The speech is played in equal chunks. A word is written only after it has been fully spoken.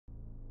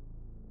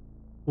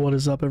What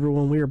is up,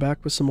 everyone? We are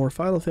back with some more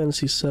Final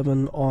Fantasy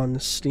VII on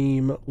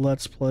Steam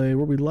Let's Play.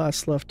 Where we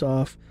last left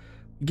off,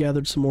 we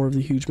gathered some more of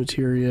the huge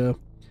materia,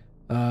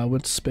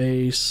 went to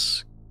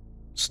space,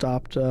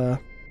 stopped, well,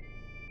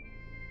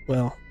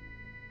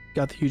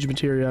 got the huge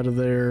materia out of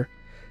there,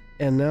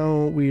 and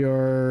now we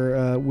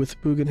are with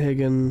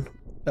Bugenhagen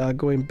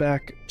going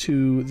back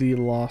to the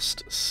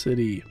Lost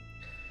City.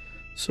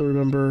 So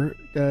remember,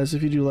 guys,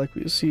 if you do like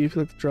what you see, if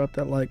you'd like to drop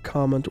that like,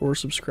 comment, or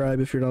subscribe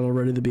if you're not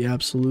already, that'd be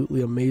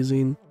absolutely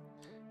amazing.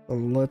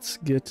 And let's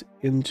get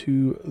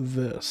into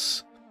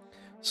this.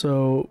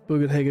 So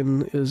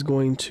Bugenhagen is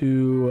going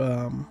to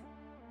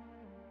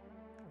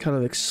kind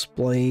of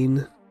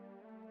explain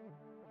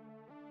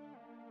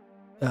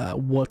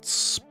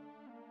what's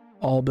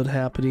all been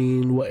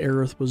happening, what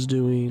Aerith was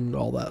doing,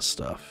 all that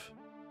stuff.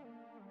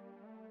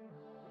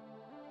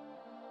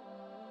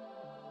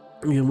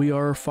 And we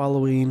are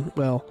following,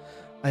 well,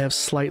 I have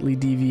slightly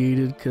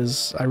deviated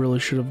because I really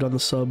should have done the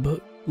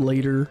sub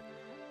later,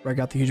 where I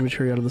got the huge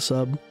materia out of the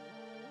sub.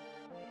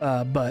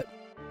 Are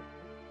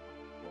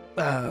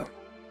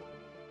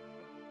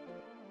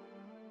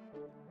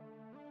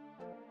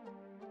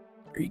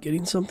you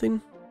getting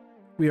something?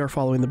 We are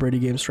following the Brady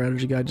Game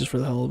strategy guide just for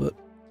the hell of it.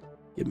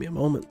 Give me a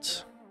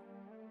moment.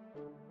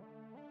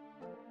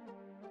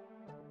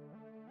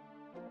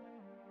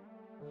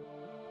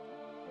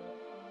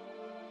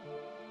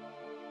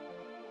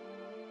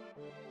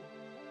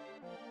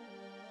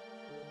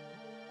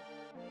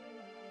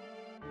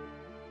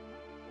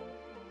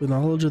 The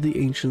knowledge of the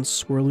ancients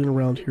swirling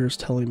around here is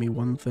telling me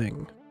one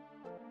thing.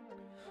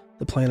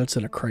 The planet's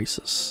in a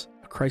crisis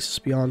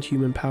beyond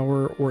human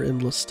power or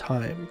endless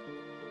time.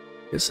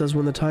 It says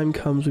when the time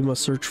comes we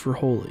must search for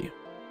holy.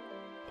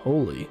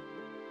 Holy?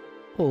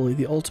 Holy,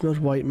 the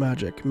ultimate white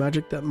magic,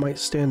 magic that might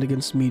stand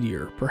against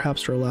meteor,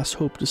 perhaps our last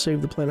hope to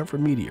save the planet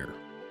from meteor.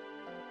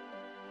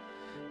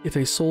 If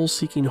a soul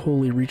seeking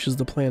holy reaches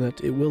the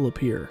planet, it will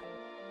appear.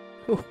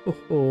 Ho ho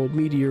ho,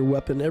 meteor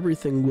weapon,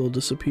 everything will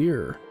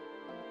disappear.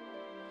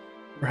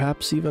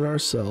 Perhaps even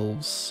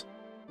ourselves.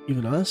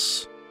 Even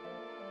us?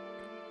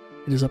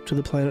 It is up to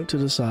the planet to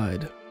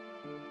decide.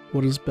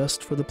 What is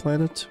best for the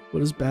planet?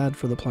 What is bad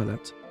for the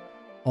planet?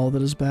 All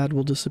that is bad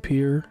will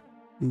disappear,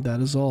 and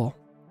that is all.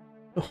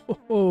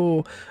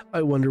 Oh,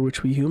 I wonder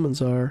which we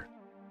humans are.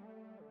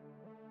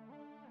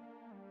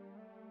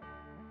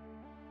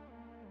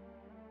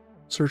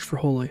 Search for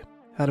holy.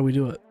 How do we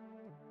do it?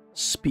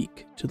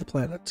 Speak to the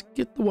planet.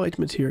 Get the white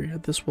materia.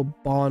 This will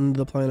bond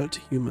the planet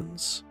to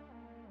humans.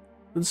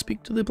 Then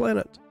speak to the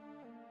planet.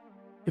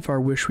 If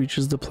our wish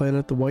reaches the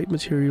planet, the white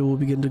material will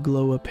begin to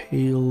glow a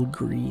pale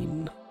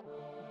green.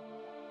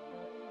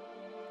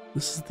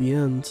 This is the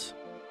end.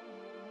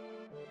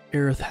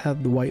 Aerith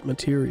had the white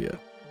materia.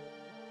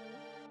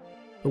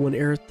 But when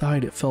Aerith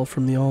died, it fell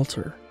from the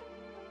altar.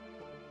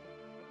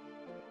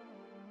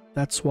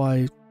 That's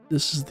why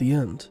this is the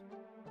end.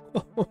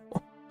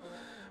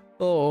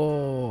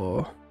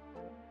 Oh.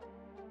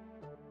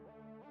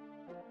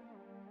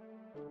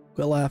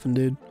 Quit laughing,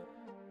 dude.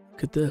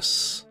 Look at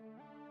this.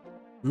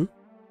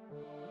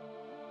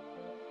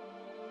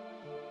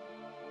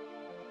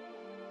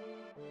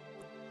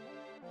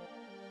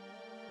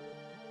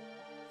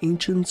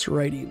 Ancients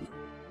writing.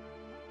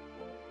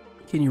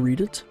 Can you read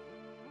it?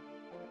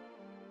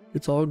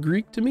 It's all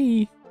Greek to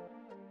me.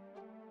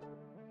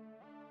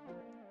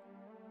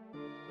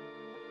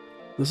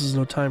 This is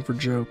no time for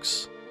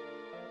jokes.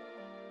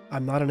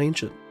 I'm not an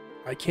ancient.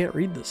 I can't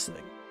read this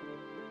thing.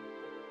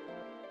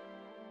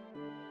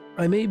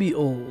 I may be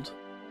old,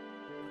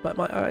 but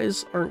my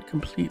eyes aren't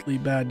completely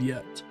bad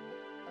yet.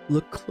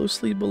 Look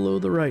closely below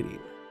the writing.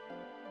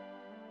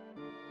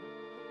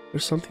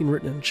 There's something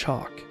written in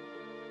chalk.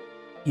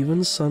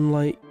 Even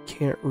sunlight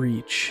can't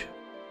reach.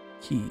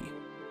 Key.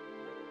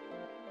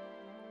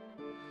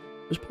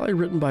 It was probably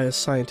written by a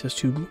scientist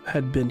who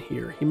had been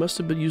here. He must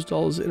have been used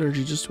all his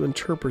energy just to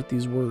interpret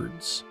these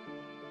words.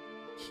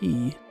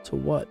 Key to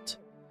what?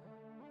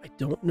 I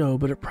don't know,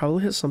 but it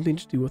probably has something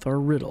to do with our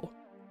riddle.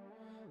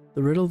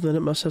 The riddle, then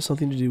it must have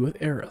something to do with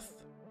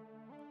Aerith.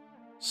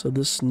 So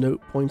this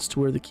note points to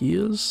where the key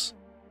is?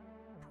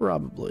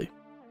 Probably.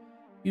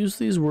 Use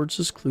these words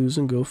as clues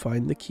and go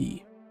find the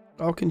key.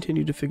 I'll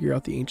continue to figure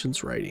out the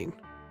ancients' writing.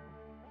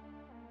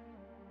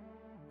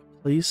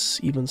 A place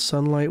even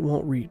sunlight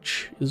won't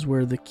reach is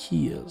where the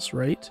key is,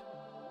 right?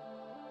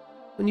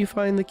 When you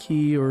find the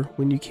key, or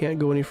when you can't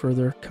go any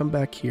further, come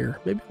back here.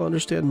 Maybe I'll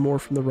understand more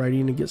from the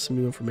writing and get some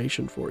new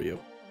information for you.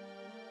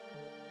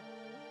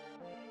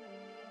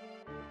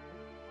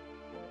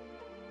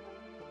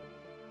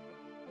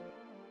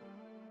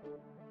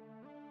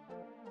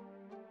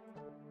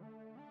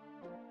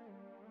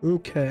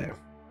 Okay.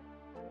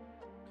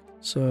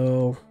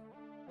 So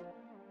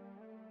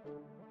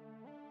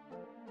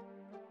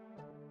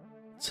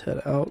let's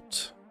head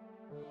out.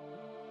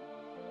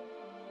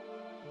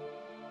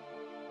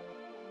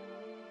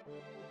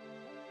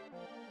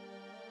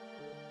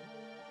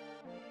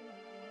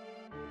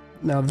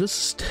 Now this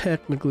is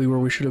technically where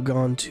we should have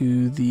gone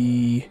to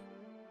the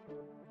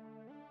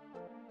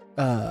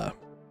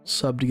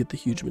sub to get the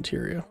huge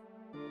materia.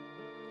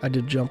 I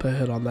did jump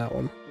ahead on that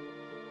one.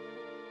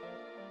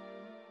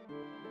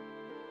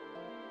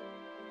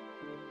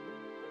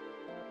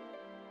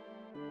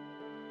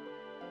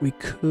 We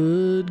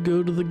could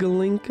go to the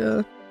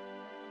Gelinka.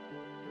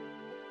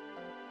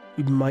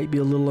 We might be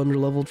a little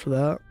underleveled for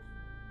that.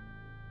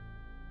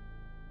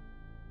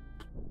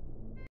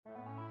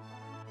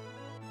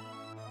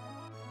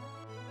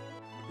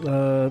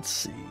 Let's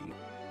see.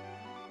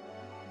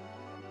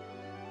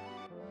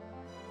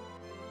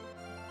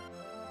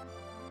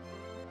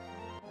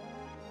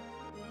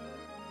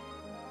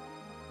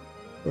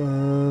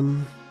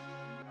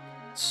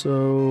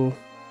 So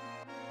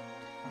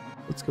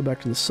let's go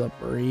back to the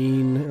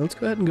submarine. Let's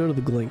go ahead and go to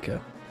the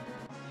Gelinka.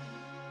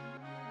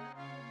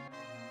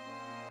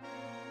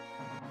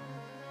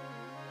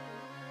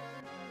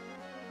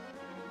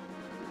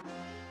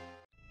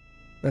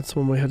 That's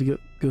one we had to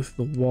go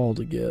through the wall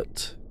to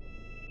get.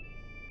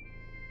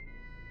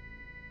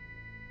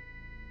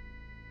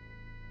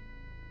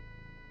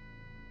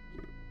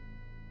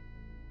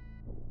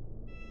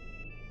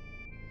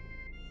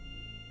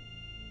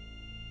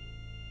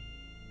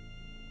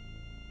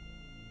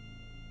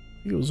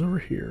 I think it was over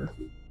here.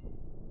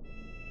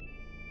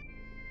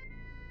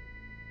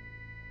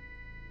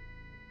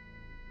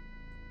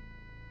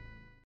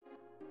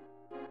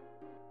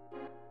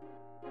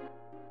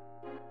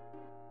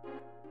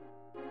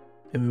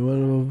 And we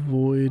want to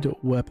avoid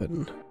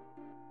weapon.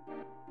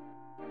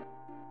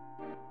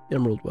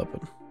 Emerald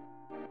weapon.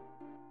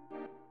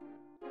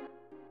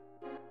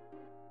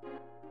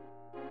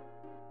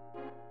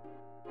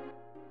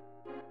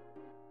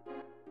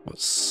 What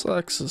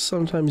sucks is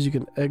sometimes you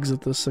can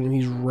exit this thing and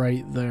he's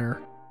right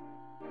there.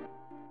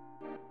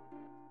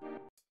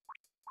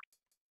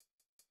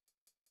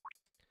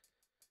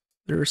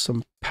 There's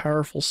some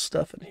powerful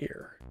stuff in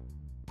here.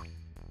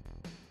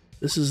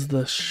 This is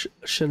the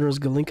Shinra's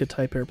Gelinka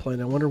type airplane.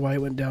 I wonder why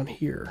it went down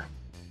here.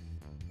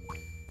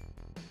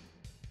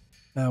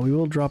 We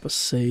will drop a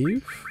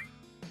save.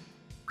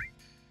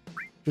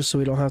 Just so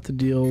we don't have to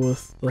deal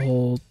with the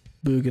whole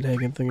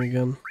Bugenhagen thing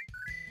again.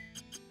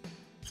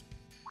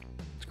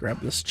 Let's grab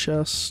this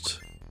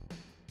chest.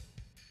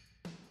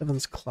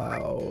 Heaven's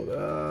Cloud.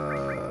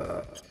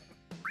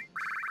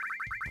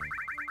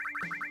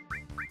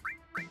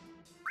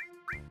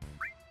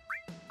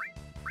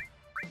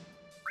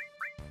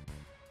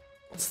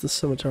 It's the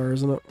scimitar,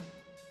 isn't it?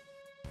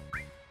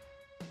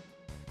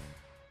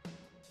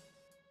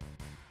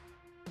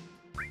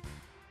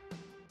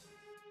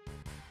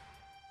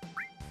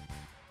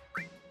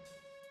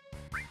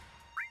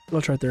 Oh,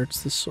 it's right there.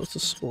 It's this. It's a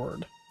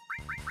sword.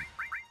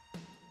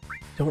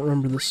 Don't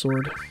remember the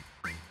sword.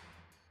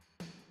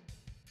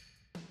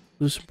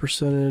 Lose some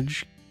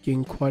percentage.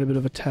 Gain quite a bit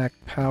of attack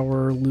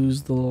power.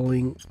 Lose the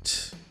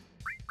linked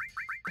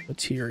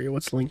materia.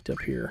 What's linked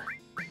up here?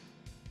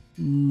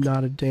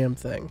 Not a damn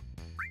thing.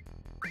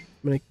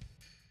 I'm gonna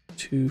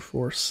 2,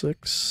 4,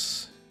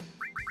 6.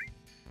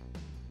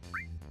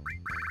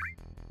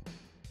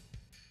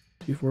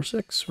 2, 4,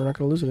 6. We're not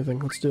gonna lose anything.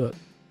 Let's do it.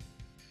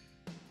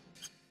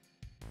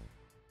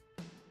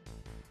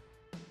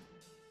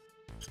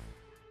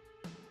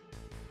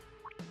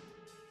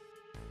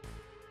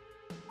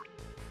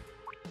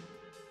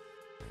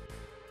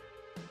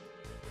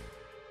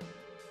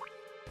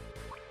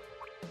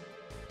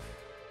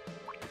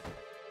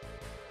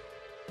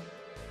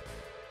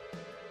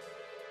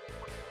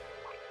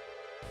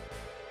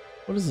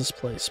 What is this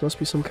place? Must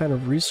be some kind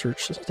of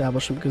research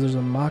establishment because there's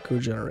a Mako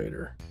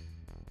generator.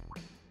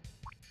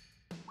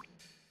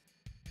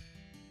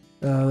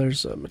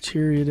 There's a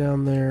materia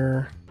down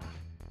there.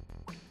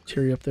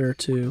 Materia up there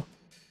too.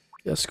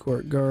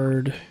 Escort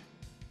guard.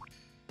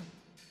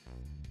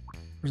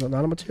 Was that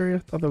not a materia? I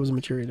thought that was a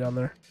materia down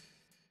there.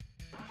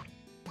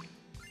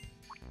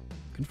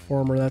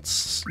 Conformer,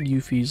 that's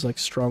Yuffie's like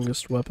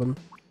strongest weapon.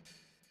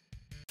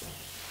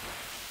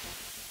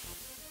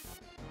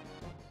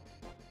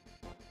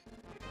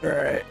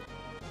 Alright.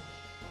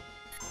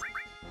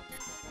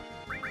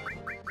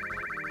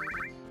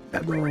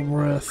 Admiral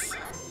breath.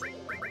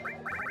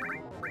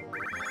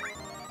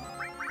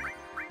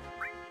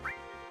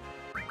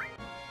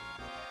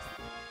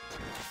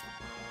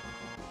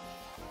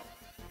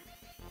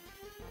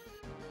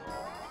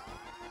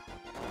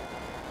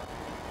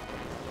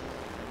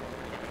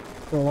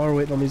 Well, while we're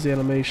waiting on these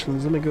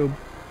animations, let me go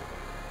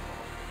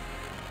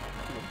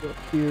up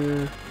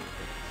here.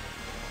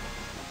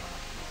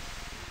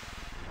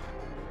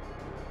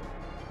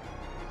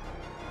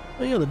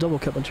 Oh yeah, the double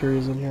cut material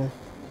is in here.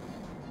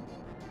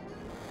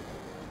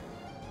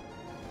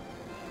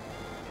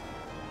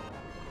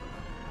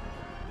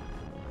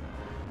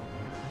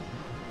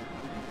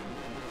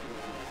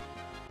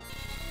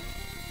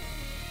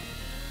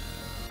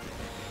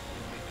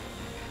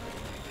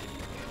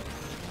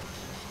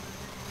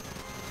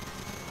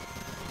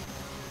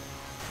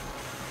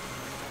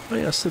 Oh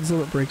yeah, Sid's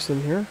Limit breaks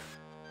in here.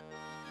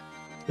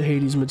 The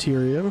Hades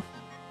materia.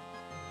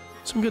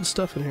 Some good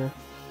stuff in here.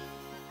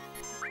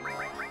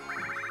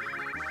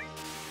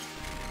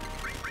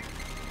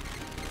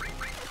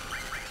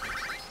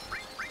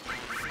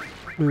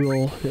 We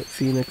will hit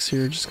Phoenix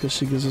here just because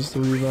she gives us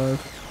the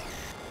revive.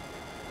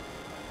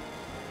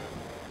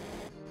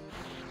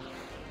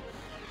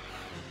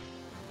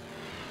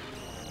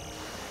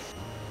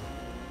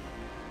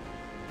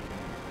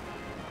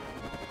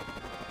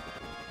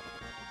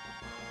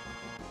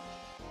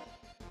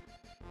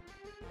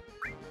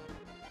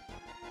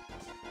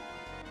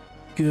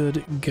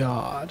 Good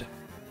God.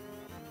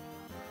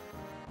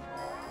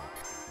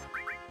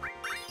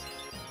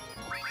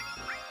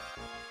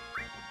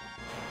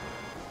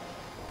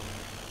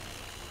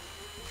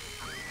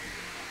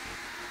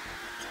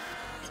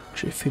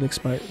 Actually,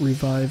 Phoenix might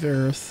revive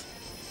Aerith.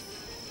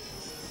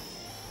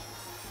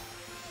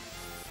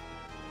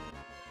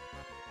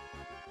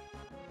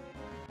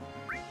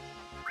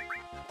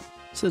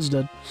 Sid's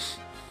dead.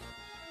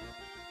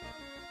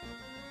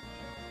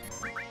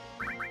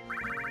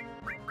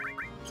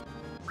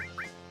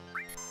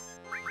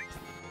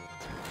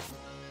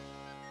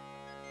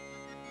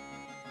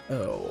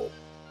 Oh.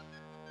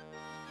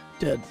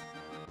 Dead.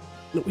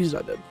 No, he's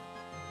not dead.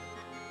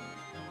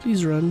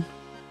 Please run.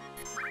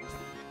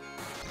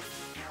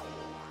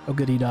 Oh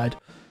good, he died.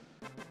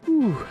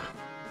 Whew.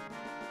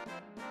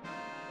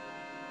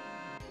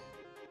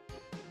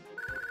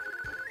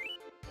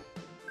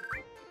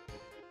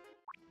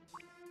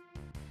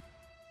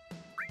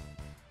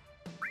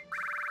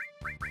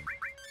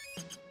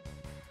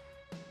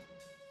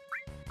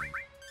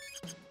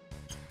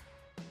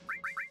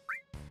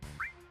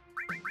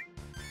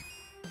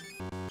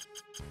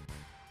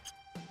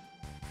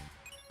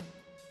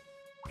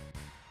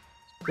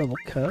 Double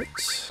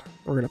cut.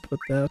 We're gonna put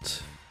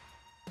that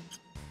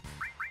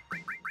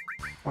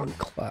on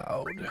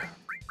Cloud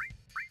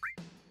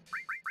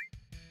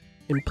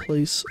in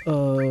place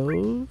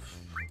of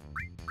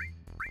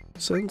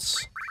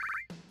Sense.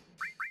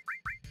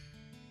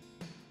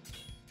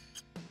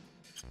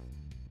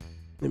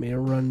 Let me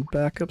run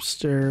back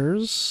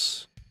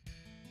upstairs.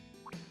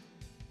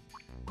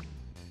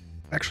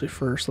 Actually,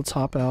 first, let's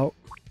hop out.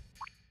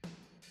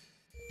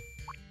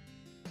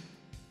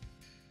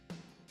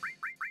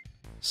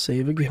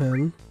 Save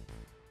again.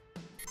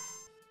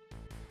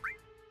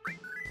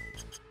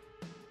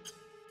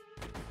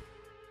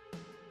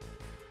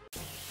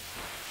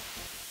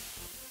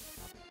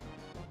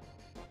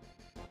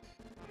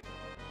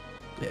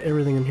 Yeah,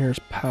 everything in here is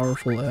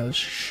powerful as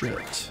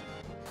shit.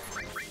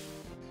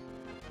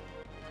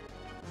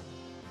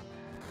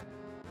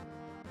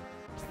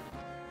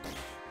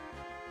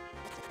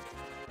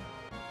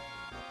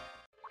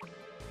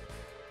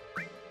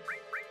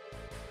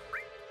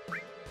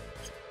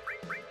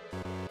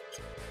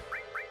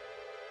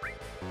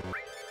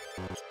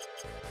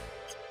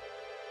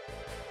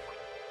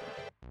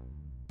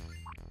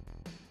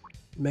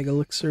 Mega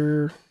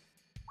Elixir.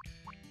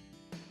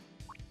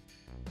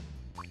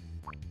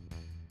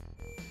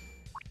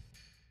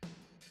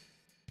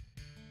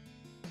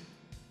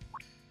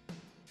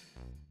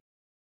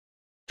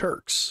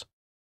 Turks.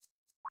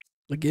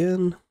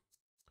 Again,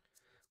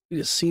 we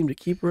just seem to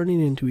keep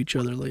running into each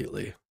other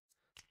lately.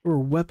 There were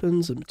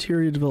weapons and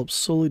materia developed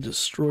solely to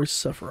destroy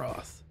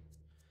Sephiroth.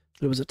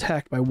 But it was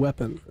attacked by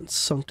weapon and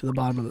sunk to the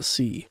bottom of the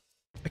sea.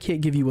 I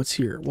can't give you what's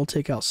here. We'll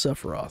take out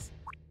Sephiroth.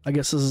 I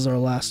guess this is our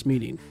last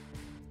meeting.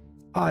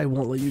 I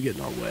won't let you get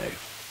in our way.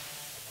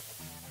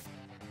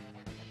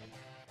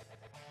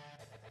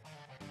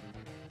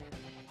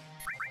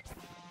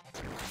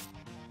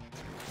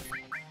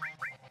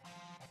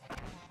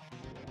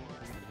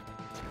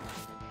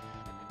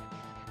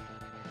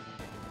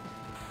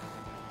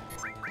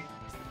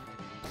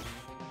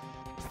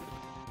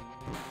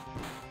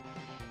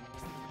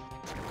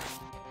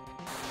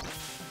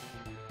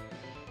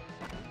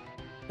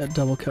 That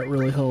double cut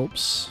really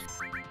helps.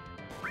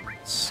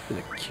 Let's get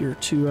a Cure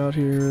 2 out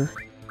here.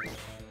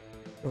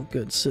 Oh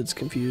good, Sid's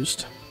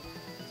confused.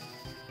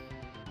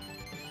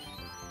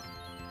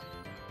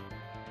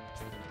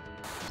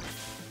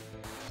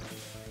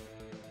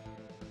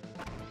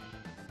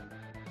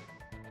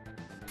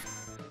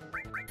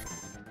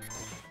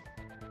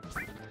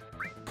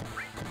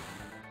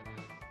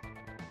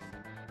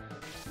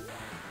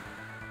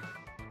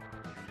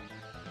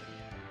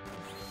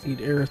 Need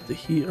Aerith to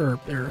heal, or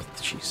Aerith,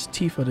 jeez,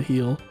 Tifa to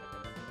heal.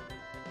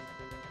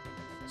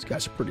 These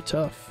guys are pretty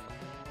tough.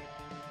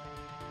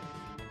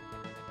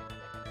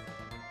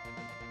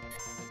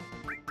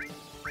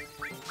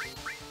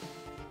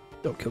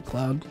 Don't kill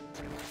Cloud.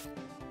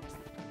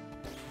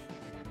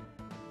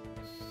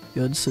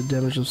 Good, Sid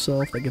damage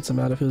himself. That gets him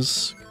out of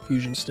his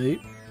confusion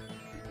state.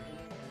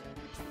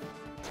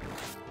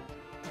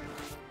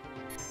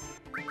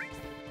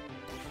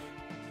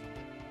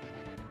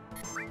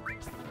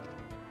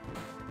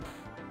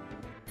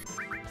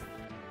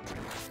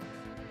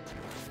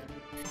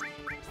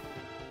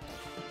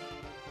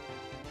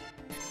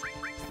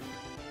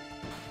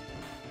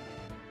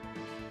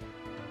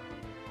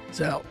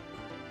 He's out.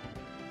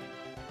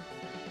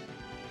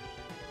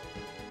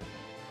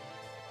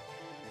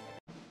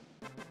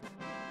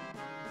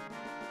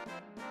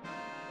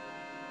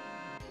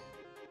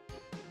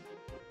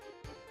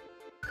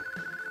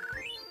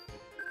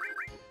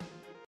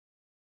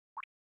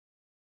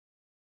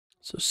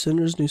 So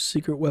Cinder's new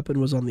secret weapon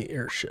was on the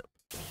airship.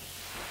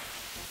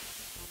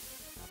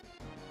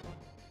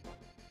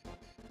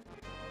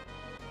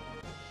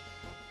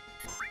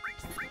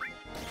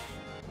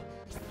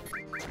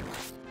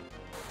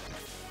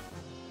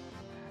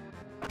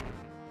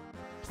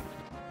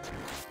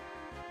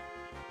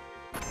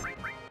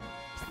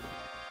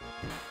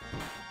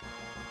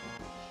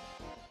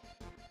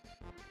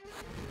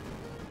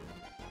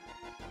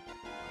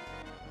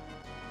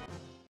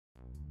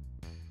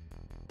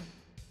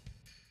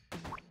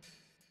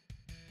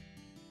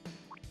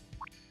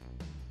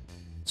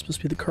 It's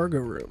supposed to be the cargo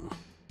room.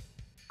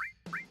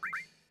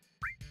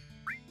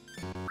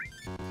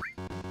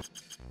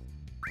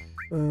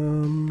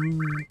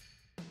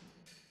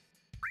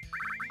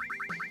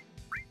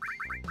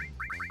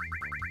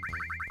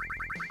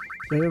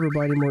 Did I ever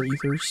buy any more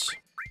ethers?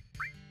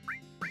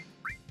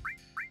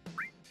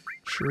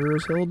 Sure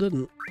as hell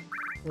didn't.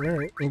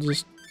 Alright, we'll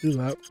just do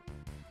that.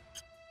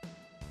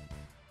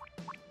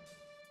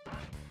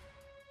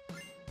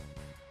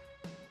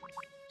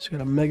 So we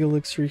got a mega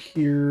elixir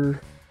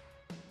here.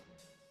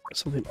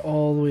 Something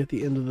all the way at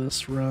the end of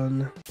this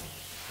run.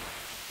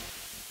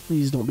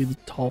 Please don't be the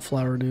tall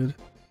flower, dude.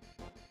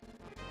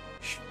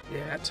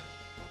 Shit.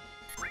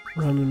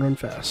 Run and run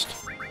fast.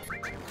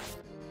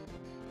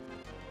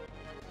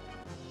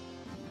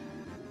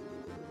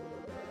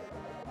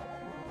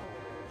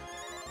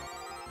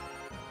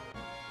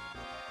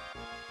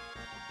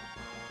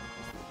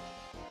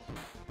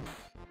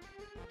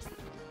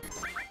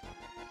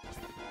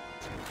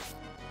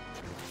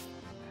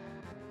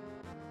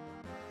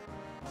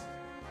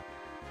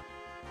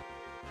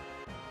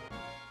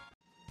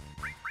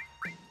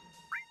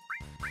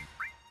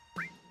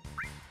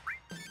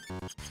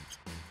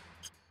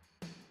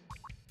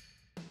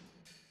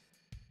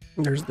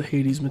 There's the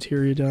Hades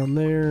materia down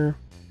there.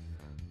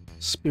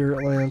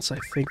 Spirit Lance, I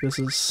think this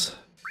is...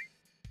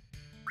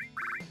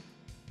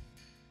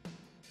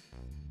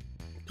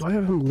 Do I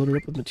have him loaded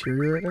up with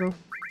materia right now?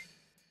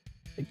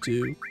 I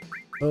do.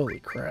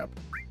 Holy crap.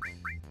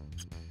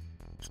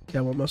 Okay,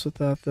 I won't mess with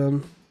that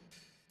then.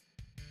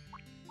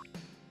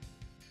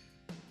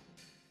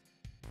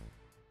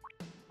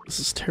 This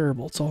is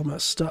terrible, it's all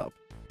messed up.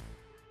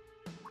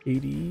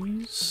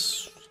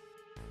 Hades...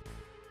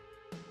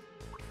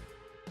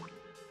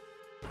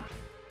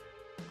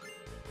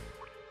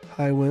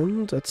 High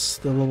Wind, that's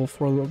the level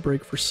 4 limit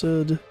break for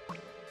Sid.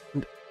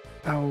 And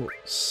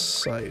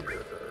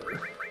Outsider.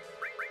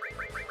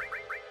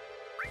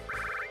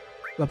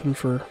 Weapon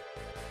for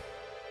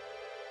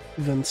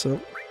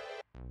Vincent.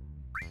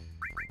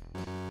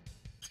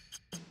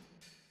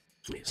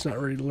 He's not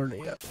ready to learn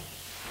it yet.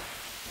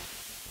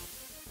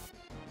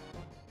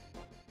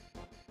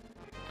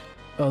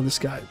 Oh, this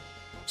guy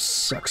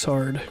sucks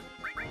hard.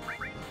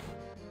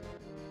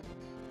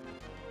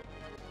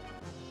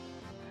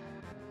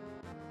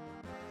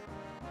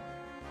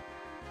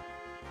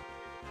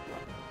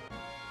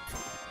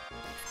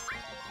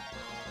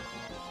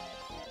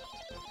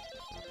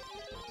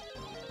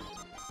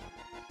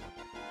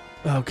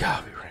 Oh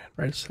god, we ran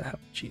right as that.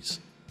 Jeez.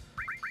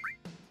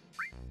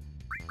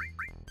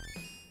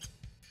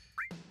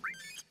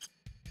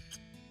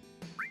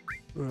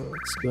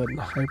 Let's go ahead and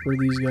hyper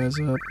these guys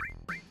up.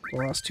 The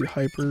last two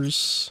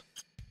hypers.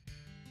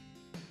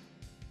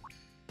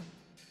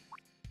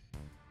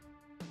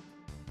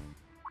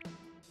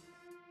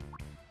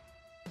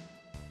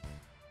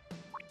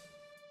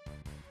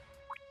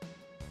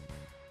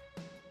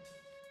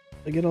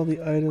 I get all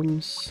the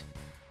items.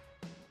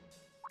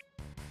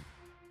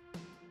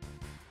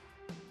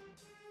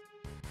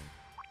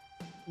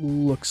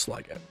 Looks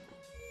like it.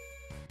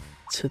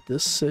 Let's hit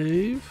this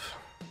save.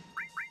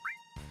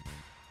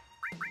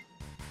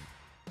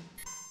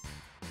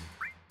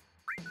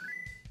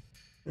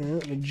 And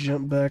let me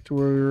jump back to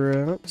where we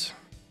were at.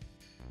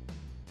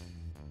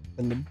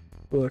 In the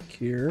book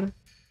here.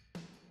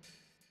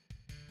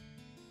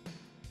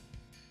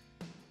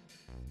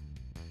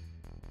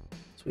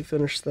 So we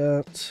finished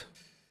that.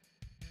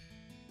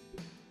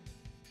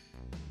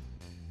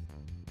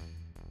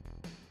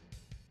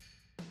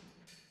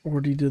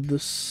 Already did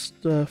this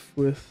stuff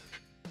with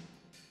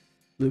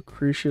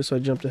Lucretia, so I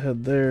jumped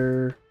ahead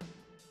there.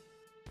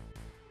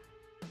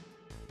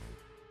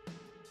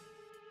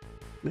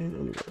 Main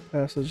underwater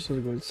passage, instead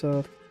of going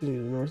south, continue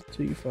to the north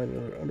until you find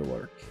another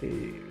underwater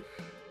cave.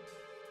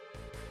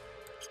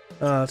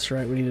 Ah, that's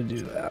right, we need to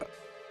do that.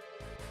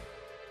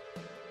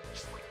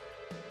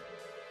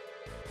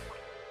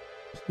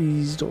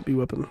 Please don't be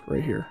weapon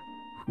right here.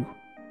 Whew.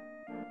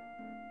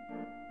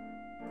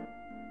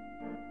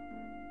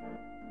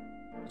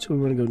 So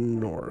we want to go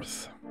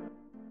north.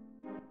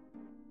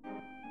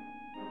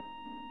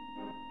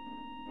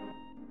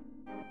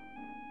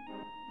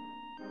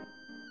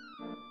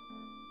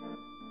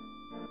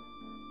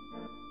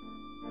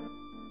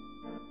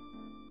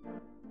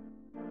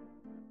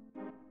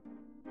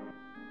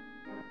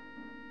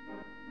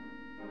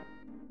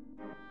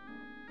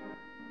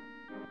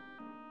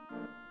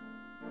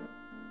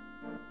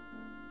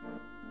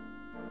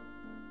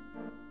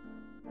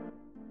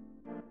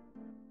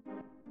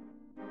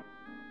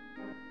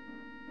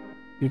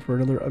 Looking for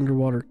another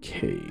underwater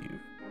cave.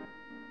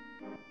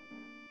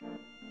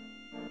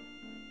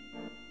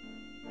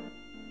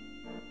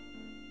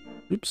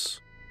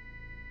 Oops.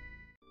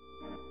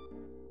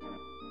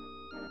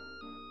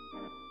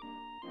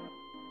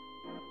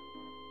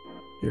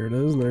 Here it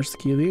is, and there's the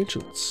key of the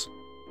ancients.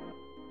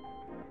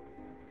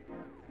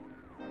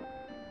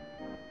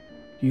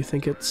 Do you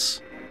think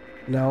it's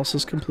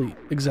analysis complete?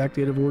 Exact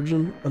date of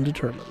origin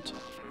undetermined.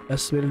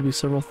 Estimated to be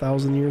several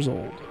thousand years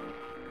old.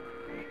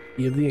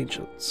 Key of the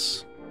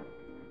ancients.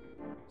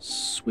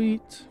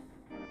 Sweet.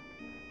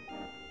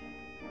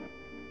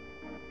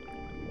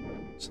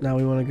 So now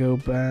we want to go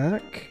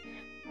back.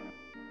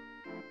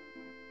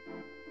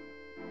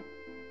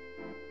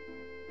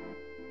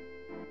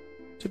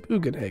 To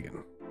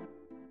Bugenhagen.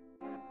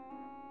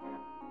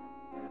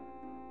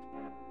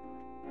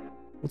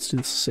 Let's do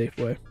this the safe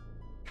way.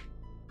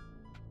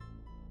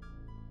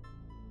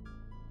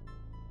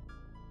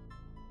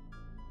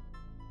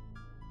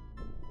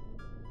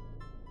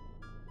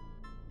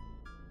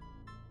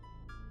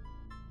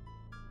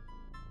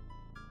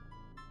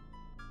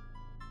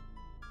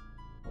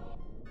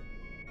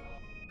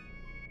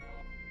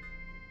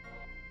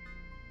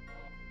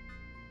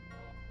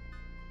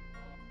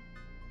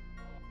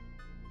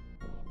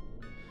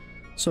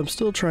 So I'm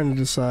still trying to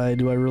decide,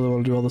 do I really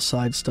want to do all the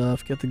side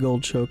stuff, get the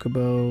gold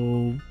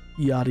chocobo,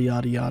 yada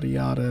yada yada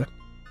yada.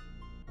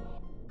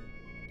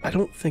 I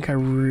don't think I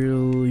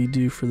really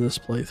do for this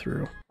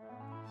playthrough.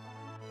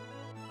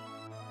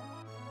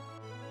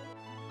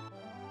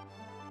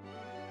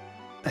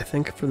 I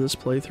think for this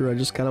playthrough I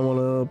just kind of want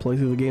to play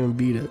through the game and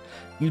beat it.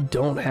 You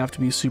don't have to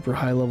be super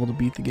high level to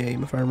beat the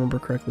game, if I remember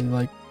correctly.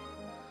 Like,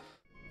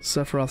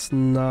 Sephiroth's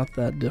not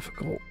that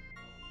difficult.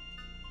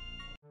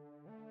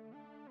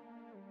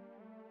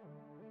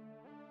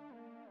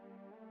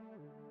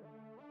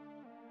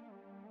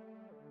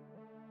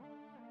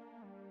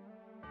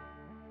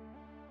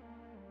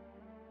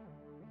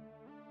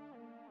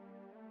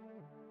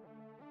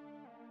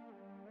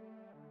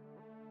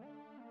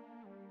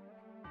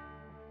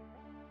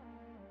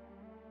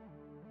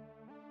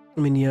 I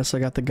mean, yes, I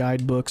got the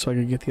guidebook so I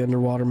could get the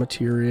underwater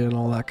materia and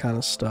all that kind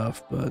of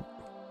stuff, but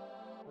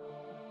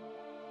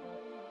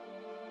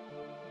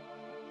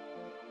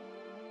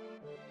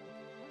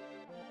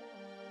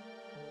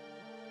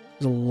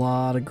there's a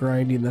lot of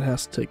grinding that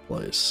has to take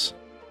place.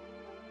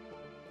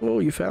 Oh,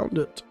 you found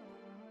it.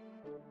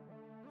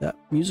 That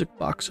music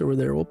box over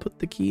there, we'll put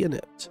the key in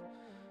it.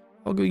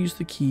 I'll go use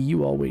the key,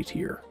 you all wait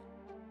here.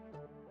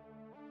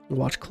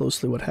 Watch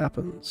closely what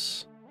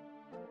happens.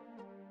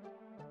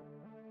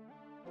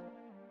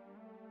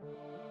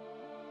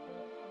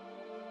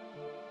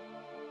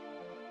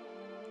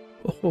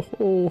 Oh ho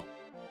ho.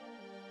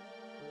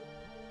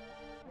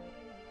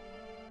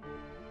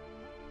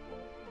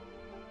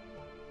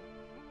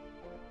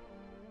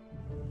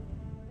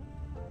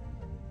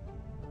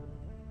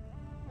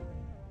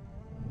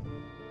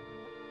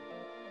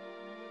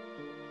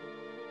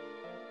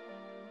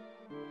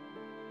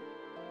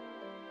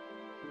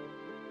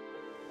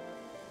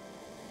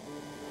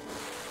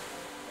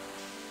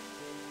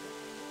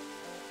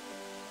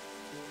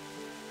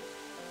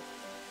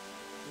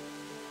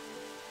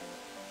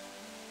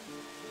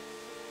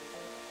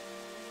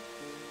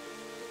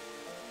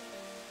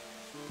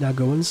 Now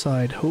go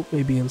inside. Hope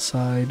may be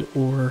inside,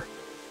 or...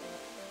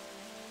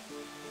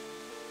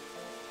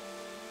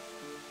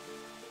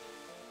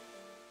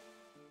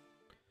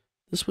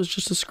 This was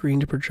just a screen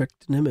to project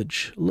an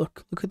image.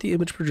 Look at the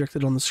image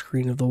projected on the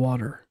screen of the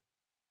water.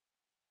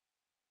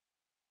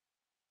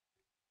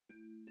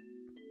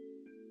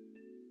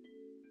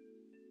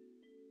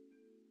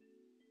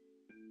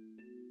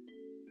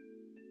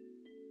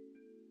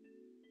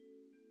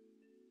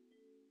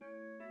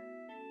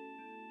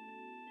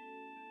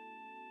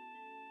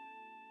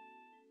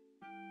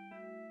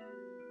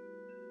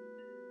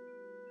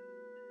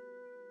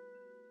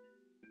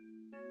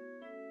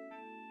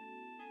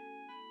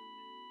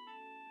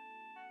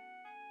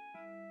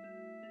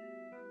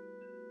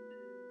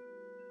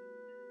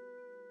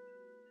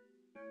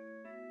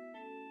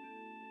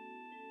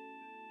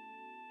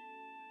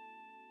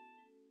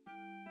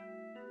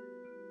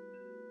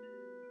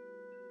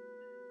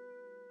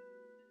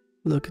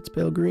 Look, it's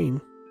pale green.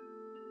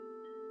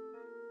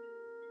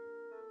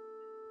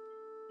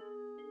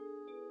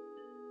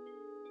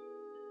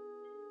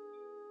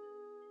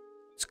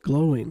 It's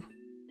glowing.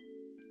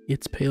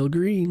 It's pale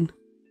green.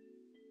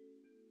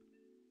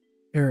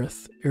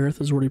 Aerith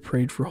has already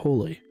prayed for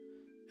Holy.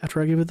 After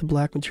I gave it the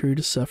black materia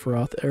to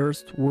Sephiroth,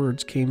 Aerith's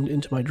words came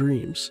into my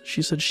dreams.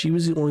 She said she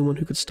was the only one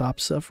who could stop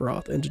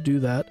Sephiroth, and to do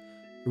that,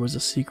 there was a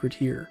secret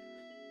here.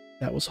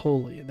 That was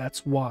Holy, and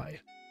that's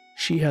why.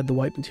 She had the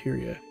white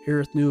materia.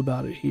 Aerith knew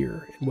about it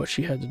here, and what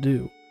she had to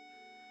do.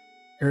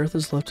 Aerith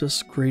has left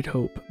us great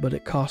hope, but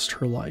it cost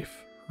her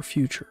life, her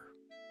future.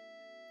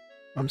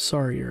 I'm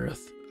sorry,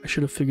 Aerith. I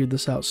should have figured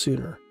this out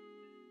sooner.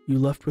 You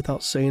left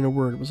without saying a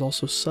word. It was all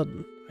so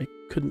sudden. I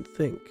couldn't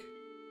think.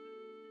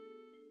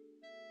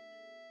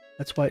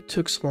 That's why it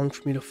took so long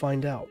for me to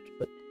find out.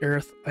 But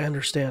Aerith, I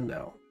understand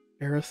now.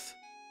 Aerith,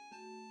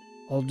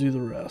 I'll do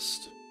the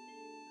rest.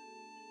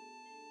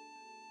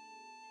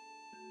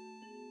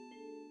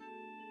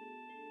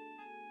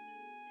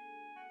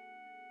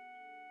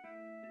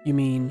 You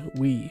mean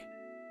we?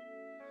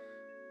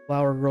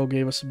 Flower Girl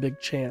gave us a big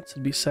chance.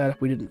 It'd be sad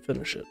if we didn't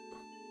finish it.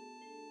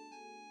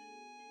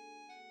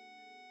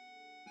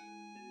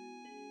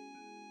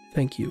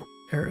 Thank you,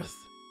 Aerith.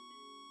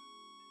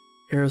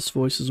 Aerith's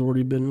voice has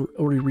already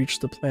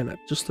reached the planet.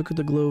 Just look at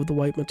the glow of the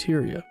white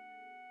materia.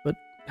 But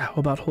how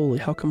about Holy?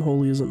 How come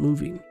Holy isn't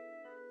moving?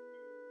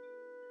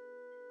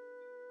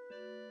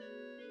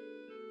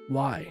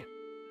 Why?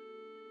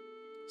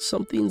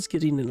 Something's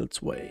getting in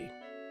its way.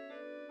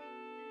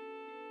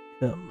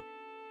 Him.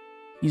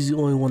 He's the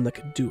only one that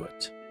could do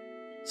it.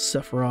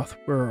 Sephiroth,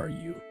 where are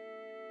you?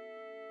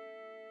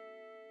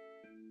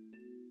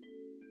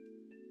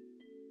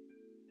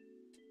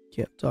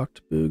 Can't talk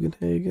to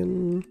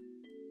Bugenhagen.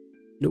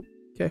 Nope.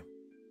 Okay.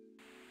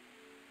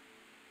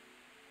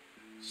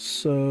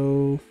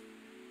 So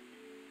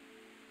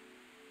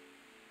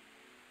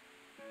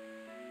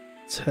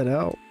let's head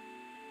out.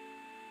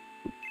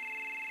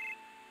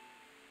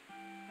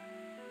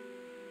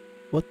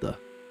 What the?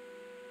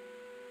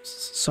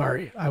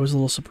 Sorry, I was a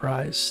little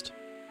surprised.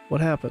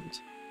 What happened?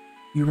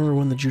 You remember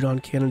when the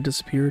Judon cannon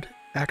disappeared?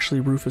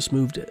 Actually, Rufus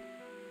moved it.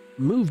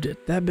 Moved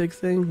it? That big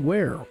thing?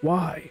 Where?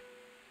 Why?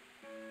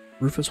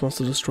 Rufus wants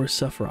to destroy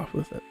Sephiroth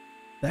with it.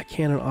 That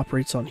cannon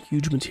operates on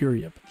huge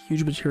materia, but the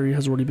huge materia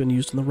has already been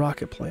used in the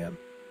rocket plan.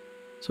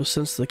 So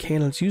since the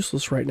cannon's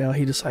useless right now,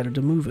 he decided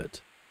to move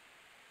it.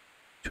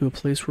 To a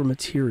place where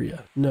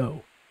materia,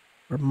 no,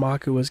 where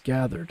Mako is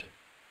gathered.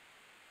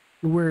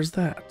 And where is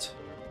that?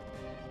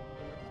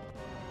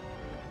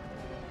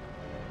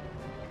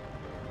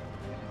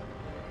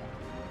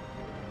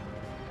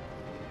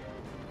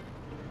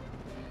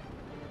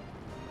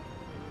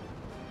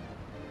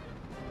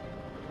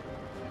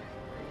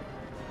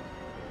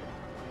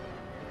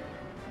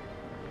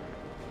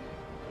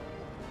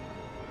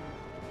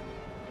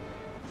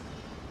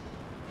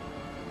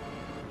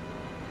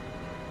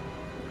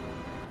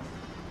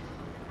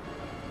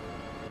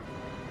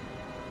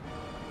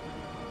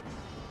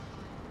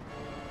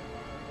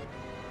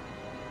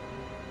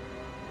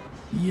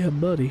 Yeah,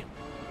 buddy.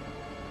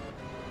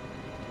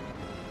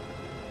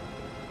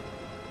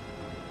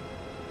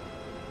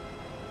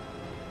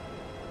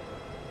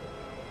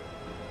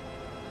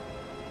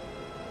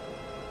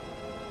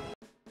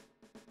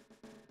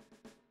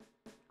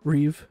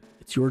 Reeve,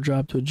 it's your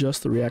job to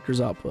adjust the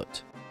reactor's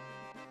output.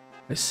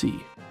 I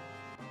see.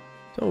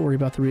 Don't worry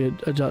about the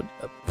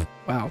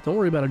don't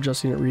worry about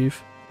adjusting it,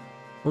 Reeve.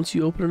 Once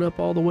you open it up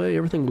all the way,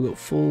 everything will go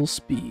full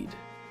speed.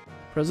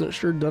 The President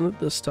sure done it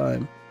this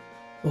time.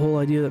 The whole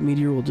idea that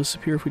Meteor will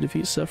disappear if we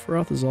defeat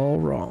Sephiroth is all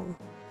wrong.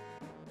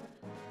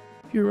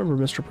 If you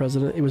remember, Mr.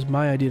 President, it was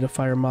my idea to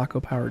fire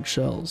Mako-powered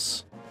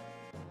shells.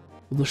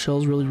 Will the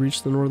shells really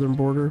reach the northern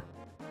border?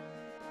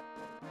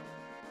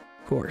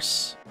 Of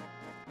course.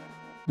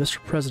 Mr.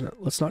 President,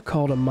 let's not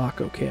call it a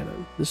Mako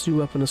cannon. This new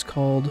weapon is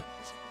called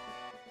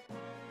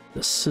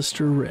the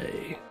Sister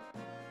Ray.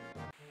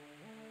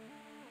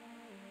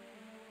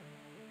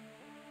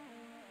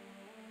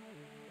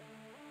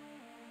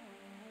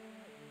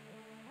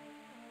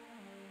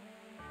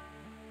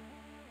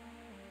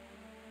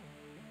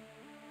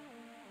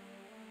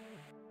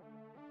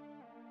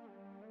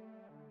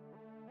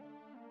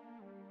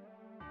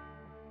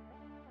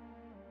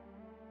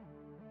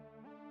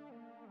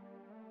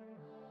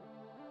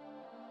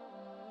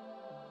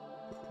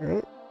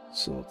 Alright,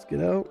 so let's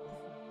get out.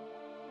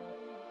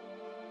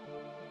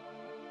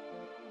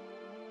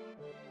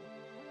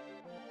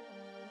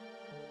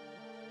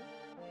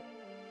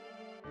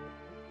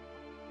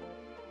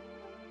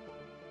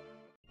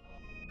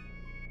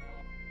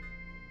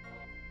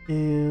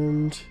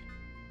 And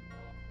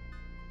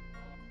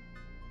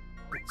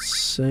let's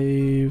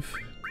save.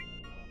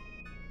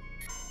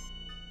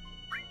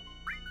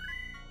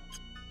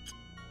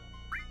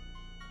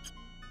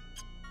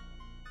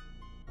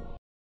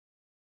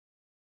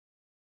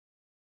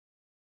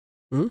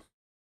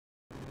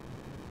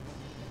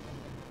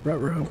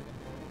 Ruh-roh.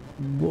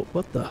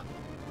 What the?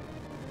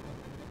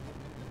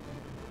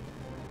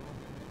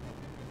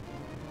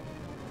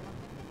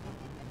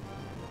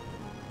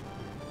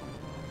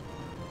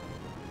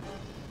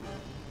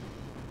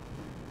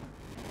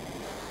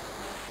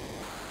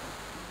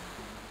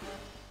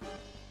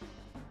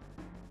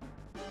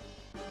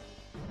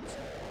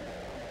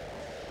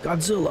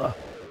 Godzilla!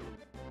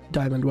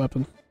 Diamond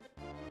weapon.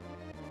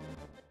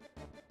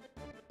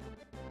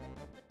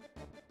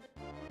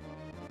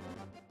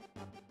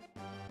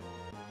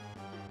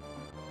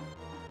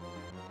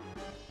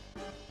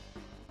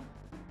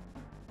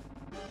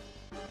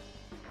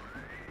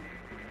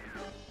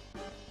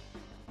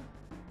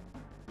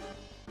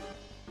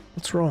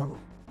 What's wrong?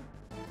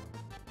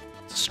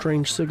 It's a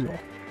strange signal.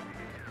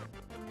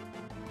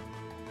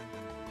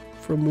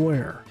 From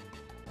where?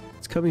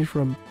 It's coming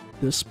from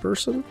this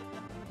person?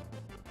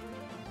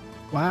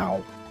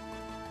 Wow.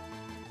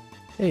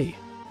 Hey.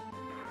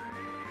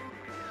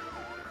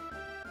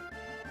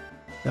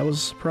 That was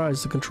a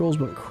surprise. The controls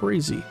went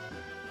crazy.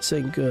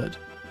 Saying good.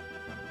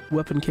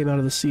 Weapon came out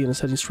of the sea and is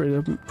heading straight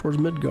up towards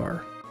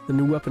Midgar. The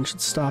new weapon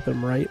should stop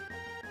him, right?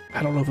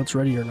 I don't know if it's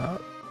ready or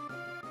not.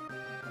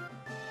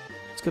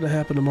 What's gonna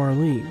happen to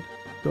Marlene?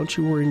 Don't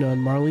you worry none,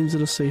 Marlene's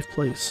in a safe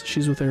place.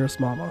 She's with Eris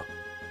Mama.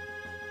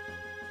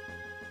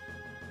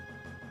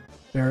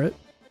 Barrett?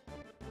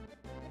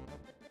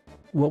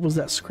 What was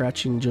that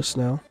scratching just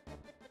now?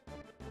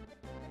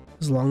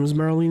 As long as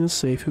Marlene is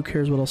safe, who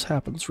cares what else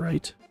happens,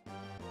 right?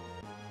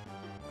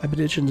 I've been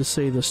itching to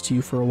say this to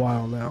you for a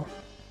while now.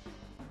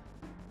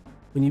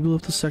 When you blew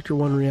up the Sector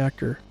 1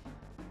 reactor,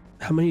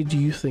 how many do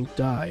you think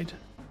died?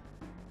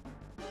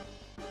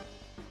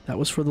 That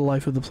was for the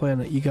life of the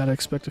planet. You gotta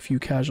expect a few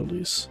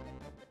casualties.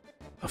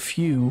 A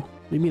few?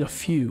 What do you mean a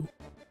few?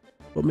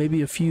 What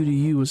maybe a few to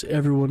you is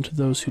everyone to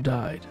those who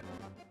died.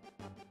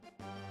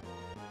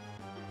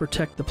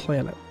 Protect the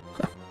planet.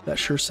 That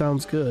sure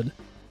sounds good.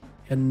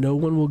 And no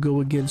one will go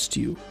against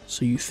you,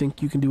 so you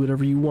think you can do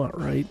whatever you want,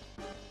 right?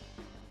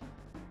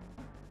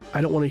 I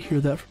don't want to hear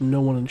that from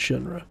no one in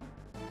Shinra.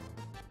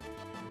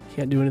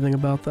 Can't do anything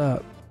about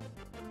that.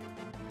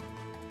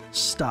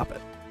 Stop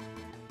it.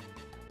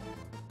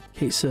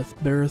 Okay, Sith,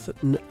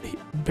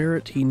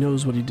 Barrett, he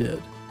knows what he did.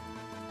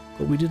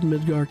 What we did in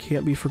Midgar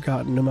can't be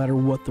forgotten, no matter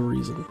what the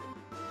reason.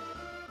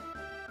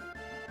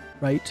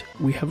 Right?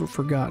 We haven't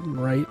forgotten,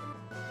 right?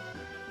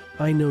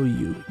 I know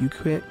you. You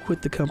can't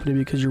quit the company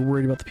because you're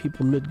worried about the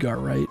people in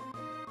Midgar, right?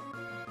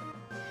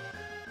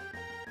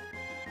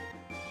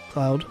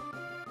 Cloud?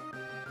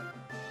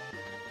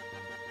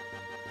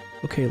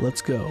 Okay,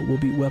 let's go. We'll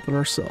beat Weapon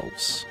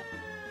ourselves.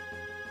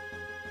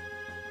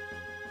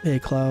 Hey,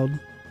 Cloud.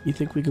 You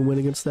think we can win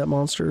against that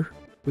monster?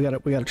 We got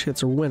a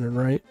chance of winning,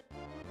 right?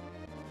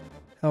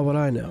 How would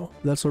I know?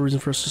 That's no reason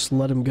for us to just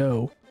let him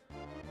go.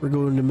 We're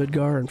going to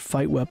Midgar and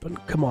fight Weapon.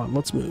 Come on,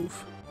 let's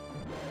move.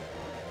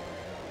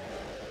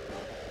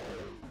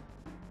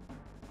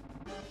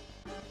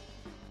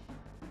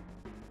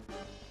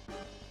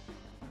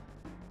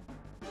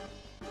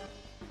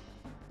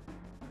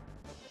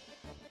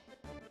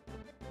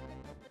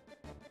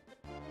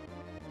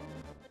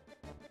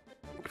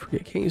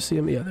 Can't you see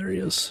him? Yeah, there he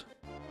is.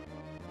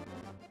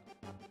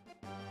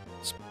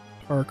 Let's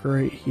park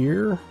right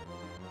here.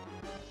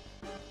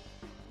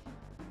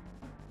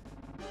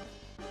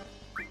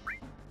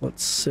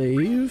 Let's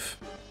save.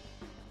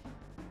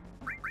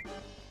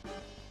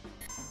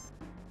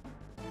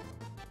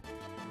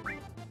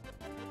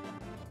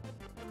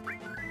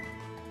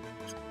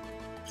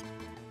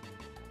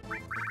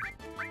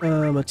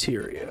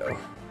 Materia.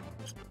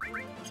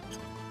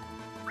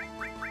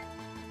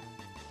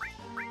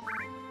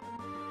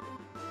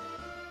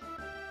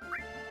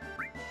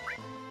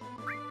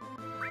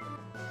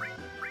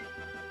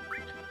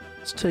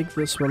 Let's take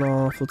this one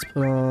off. Let's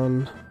put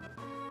on...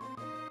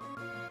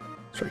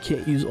 Sorry, I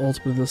can't use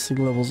ultimate. This thing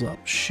levels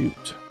up.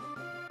 Shoot.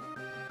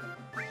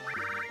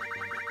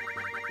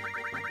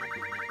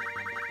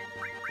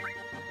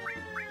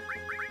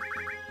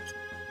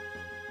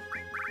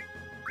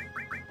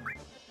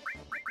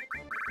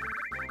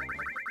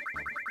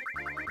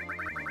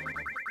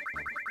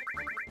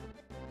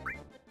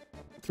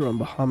 Throw on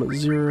Bahamut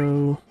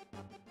 0.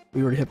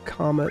 We already have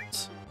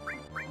Comet.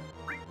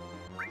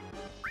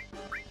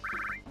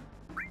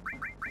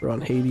 Throw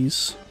on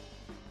Hades.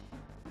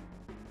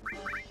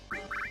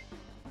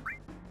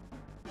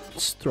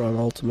 Let's throw on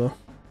Ultima.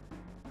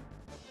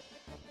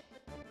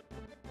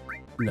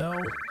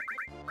 No.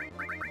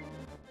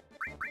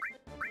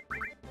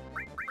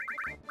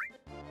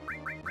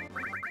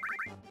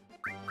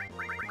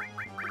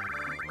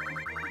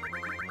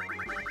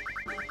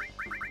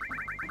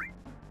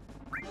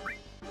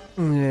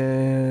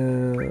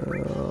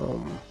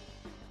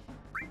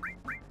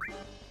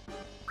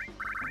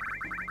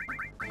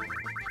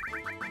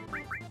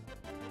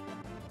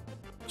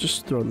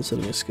 Just throw in this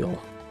enemy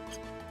skill.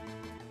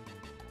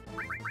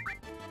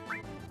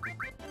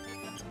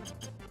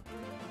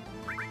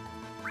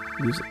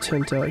 Use a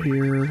tent out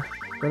here.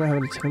 I don't have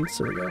any tents.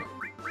 There we go.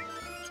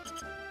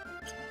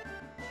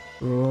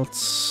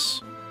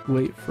 Let's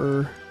wait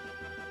for...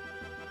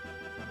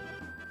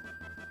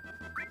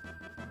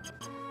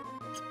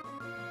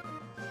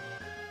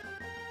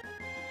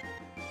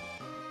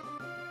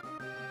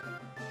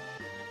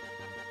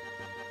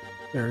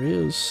 There he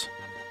is.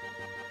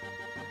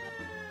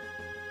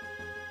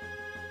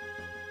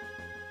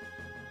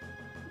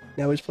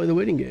 Now we just play the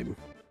waiting game.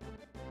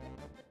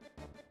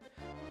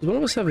 Does one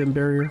of us have in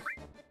barrier?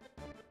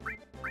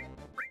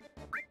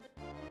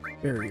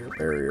 Barrier,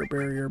 barrier,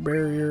 barrier,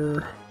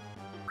 barrier.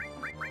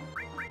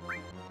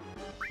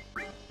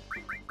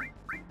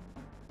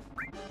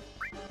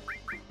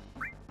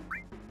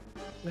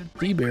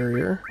 D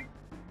barrier.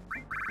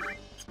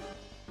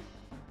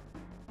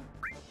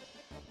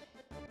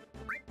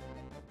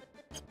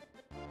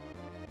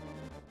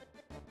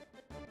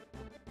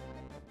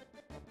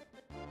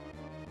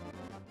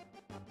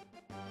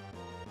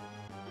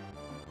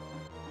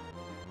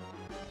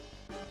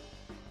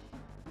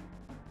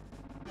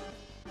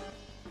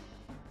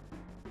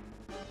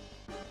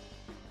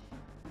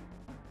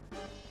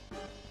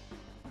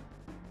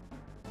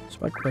 So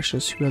my question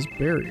is, who has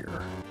barrier?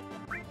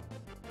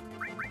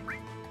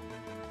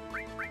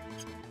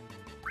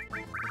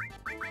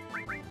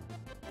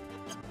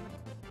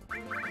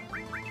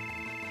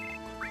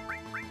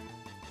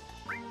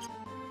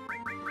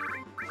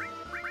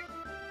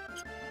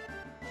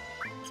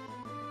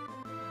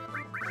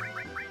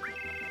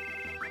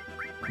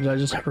 Did I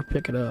just ever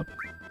pick it up?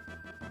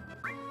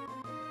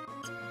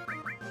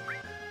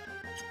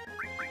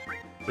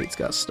 It's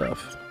got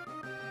stuff.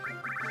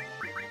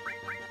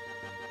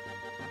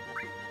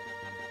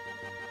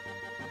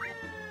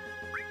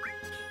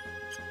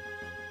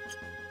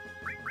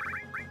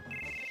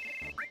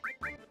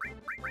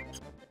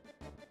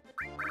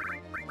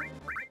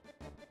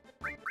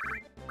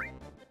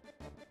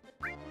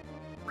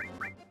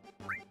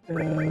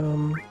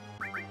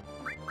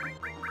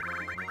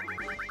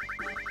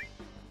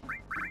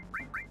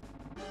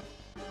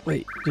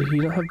 Wait, did he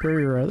not have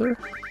barrier either?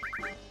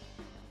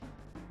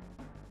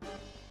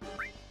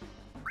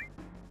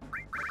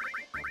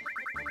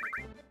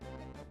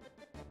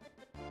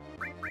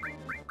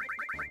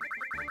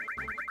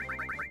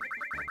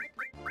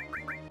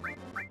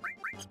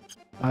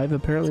 I've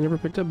apparently never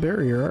picked up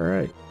barrier.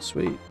 Alright,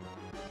 sweet.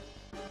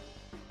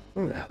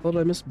 Where the hell did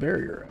I miss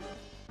barrier?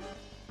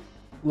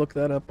 Look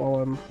that up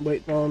while I'm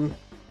waiting on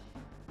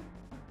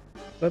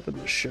weapon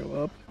to show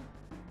up.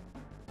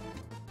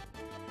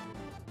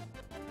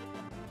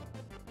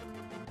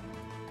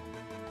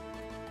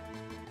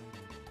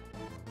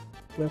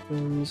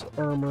 Weapons,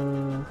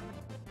 armor,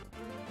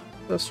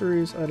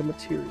 accessories, item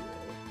material.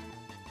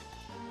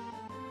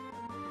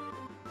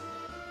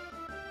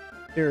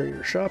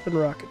 Barrier shop in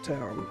Rocket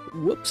Town.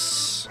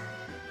 Whoops.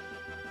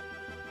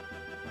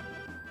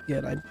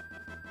 Yet I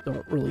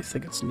don't really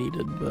think it's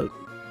needed, but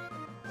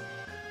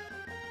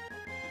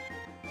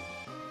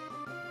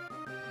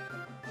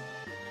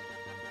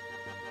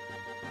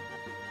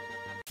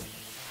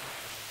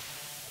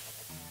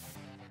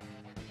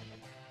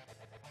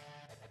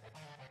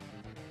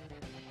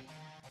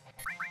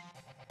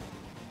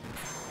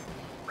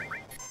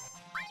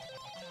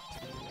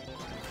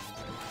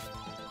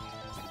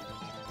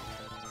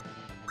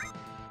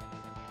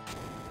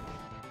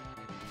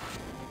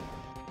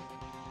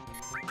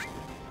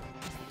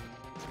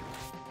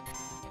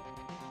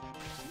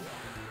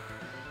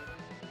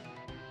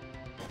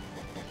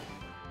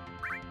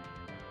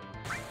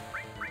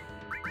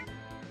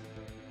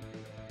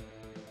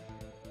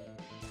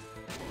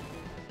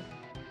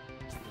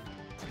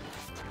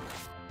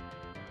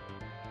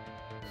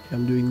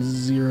I'm doing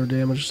 0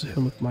 damage to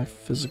him with my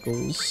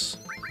physicals.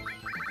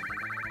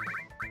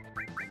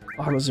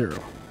 I'm a 0.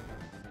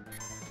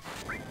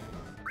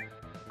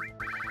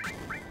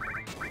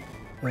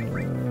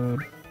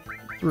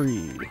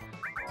 3.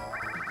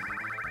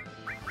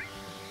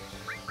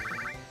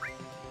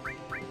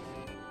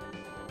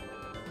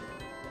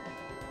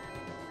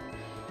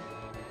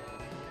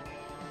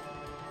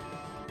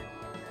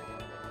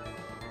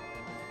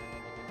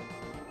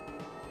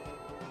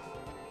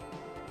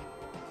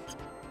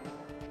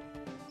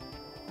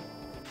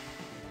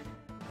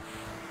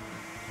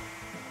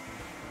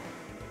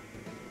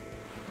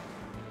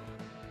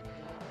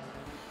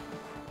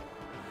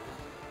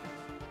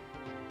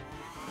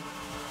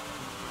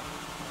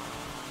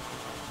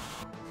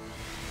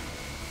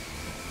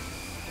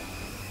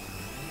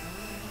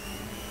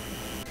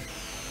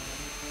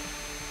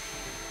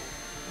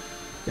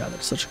 God,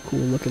 that's such a cool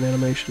looking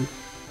animation.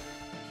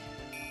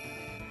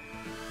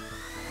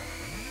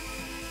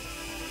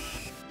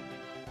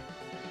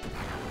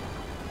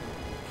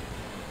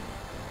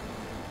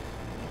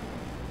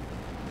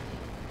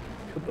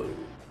 Kaboom.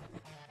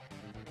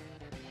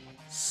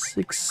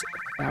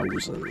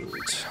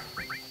 6,000.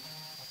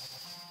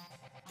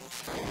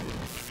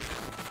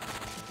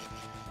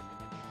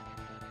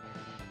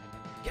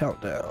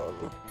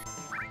 Countdown.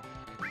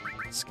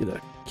 Let's get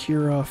a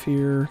cure off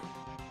here.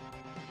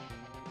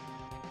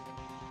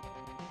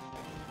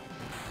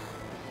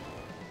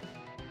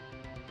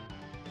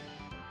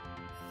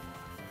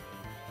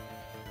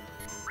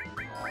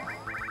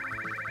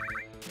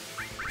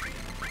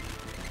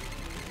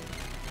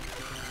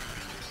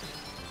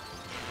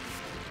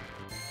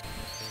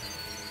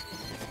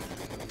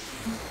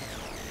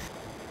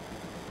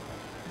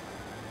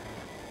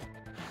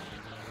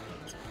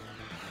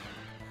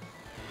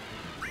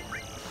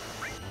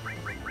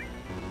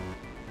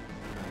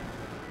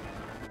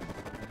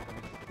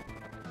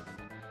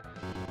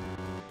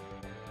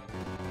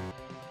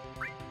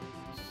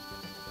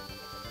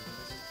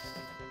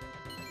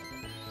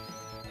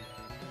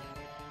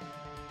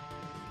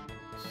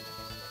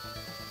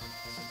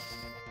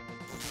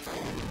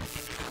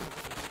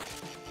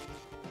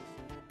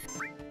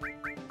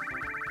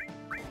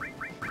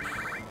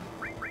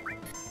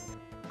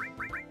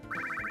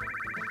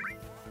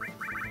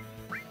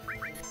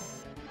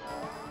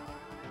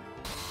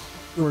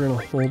 We're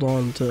gonna hold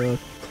on to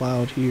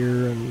Cloud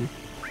here and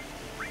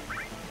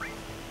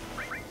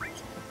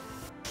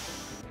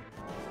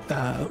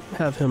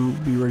have him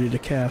be ready to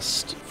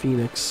cast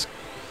Phoenix.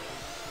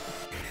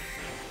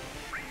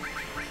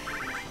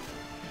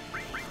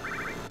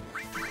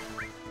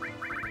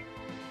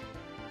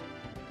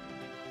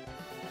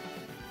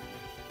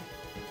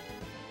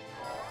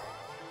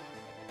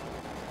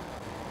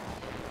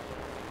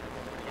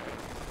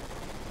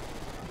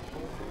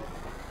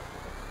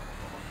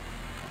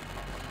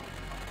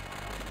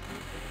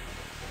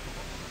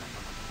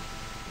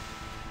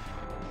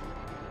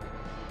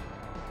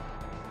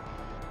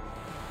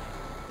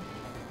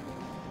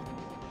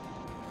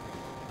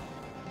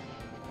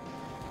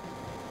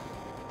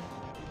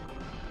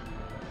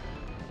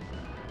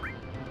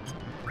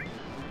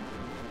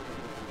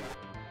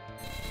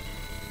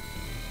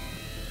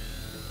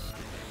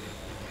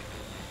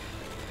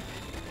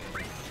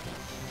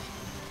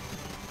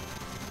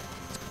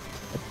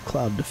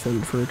 Cloud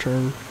defend for a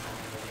turn.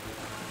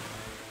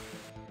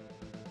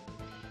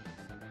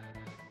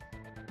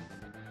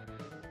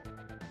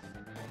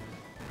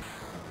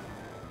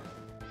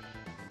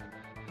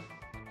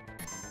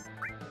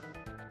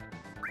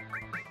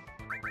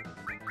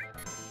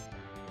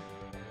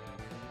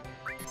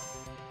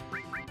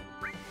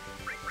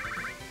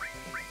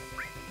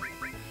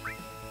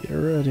 Get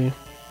ready.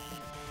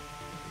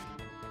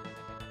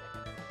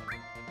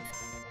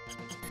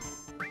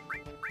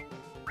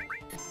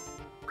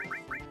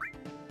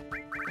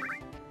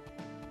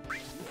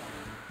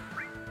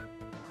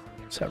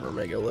 Let's have our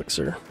Mega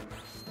Elixir.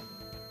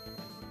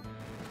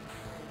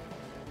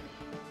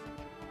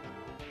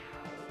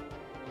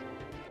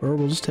 Or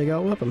we'll just take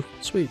out weapon.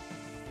 Sweet.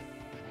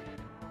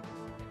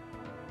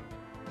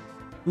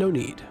 No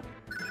need.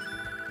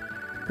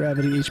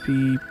 Gravity,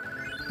 HP,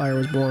 Fire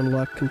was born,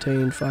 luck,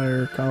 contain,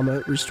 fire,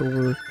 comet,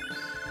 restore.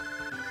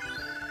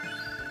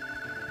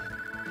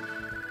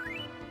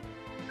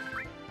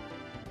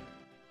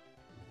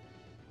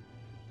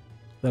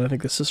 Then I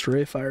think the Sister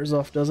A fires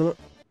off, doesn't it?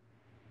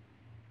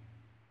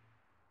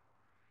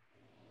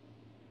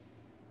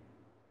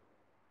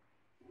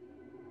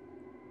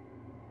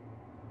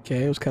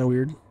 Okay, it was kind of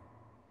weird.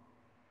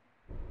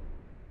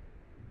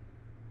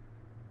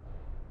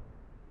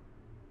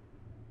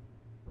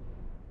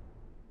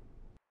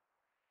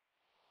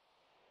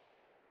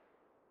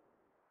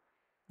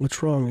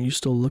 What's wrong? Are you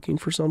still looking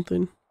for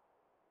something?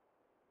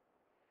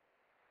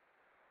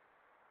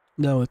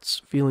 No,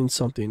 it's feeling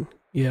something.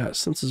 Yeah, it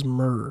senses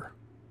myrrh.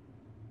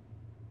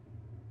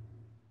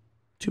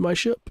 To my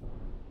ship.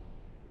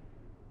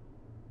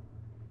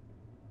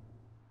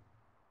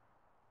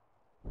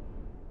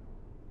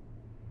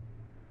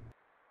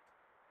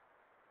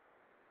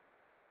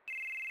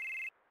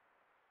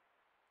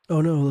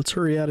 Oh no, let's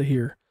hurry out of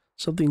here.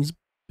 Something's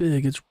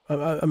big.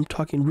 I'm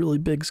talking really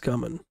big's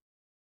coming.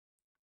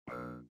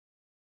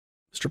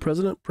 Mr.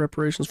 President,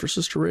 preparations for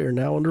Sister Ray are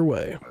now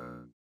underway.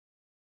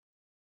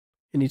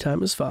 Any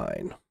time is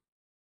fine.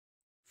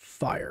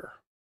 Fire.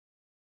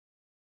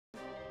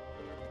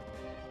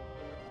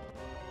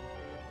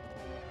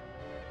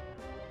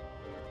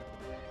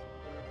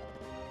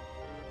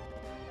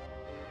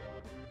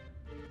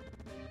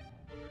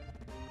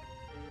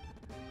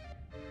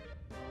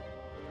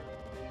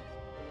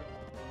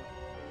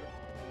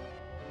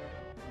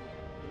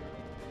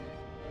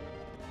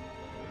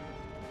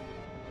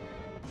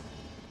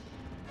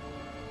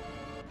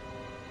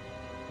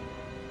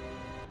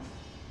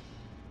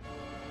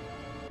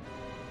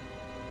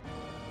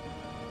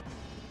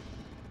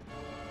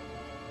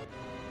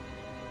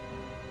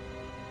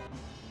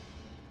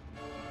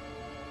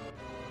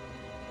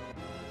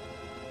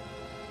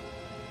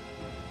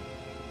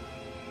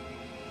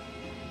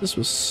 This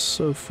was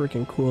so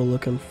freaking cool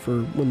looking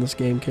for when this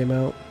game came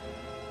out.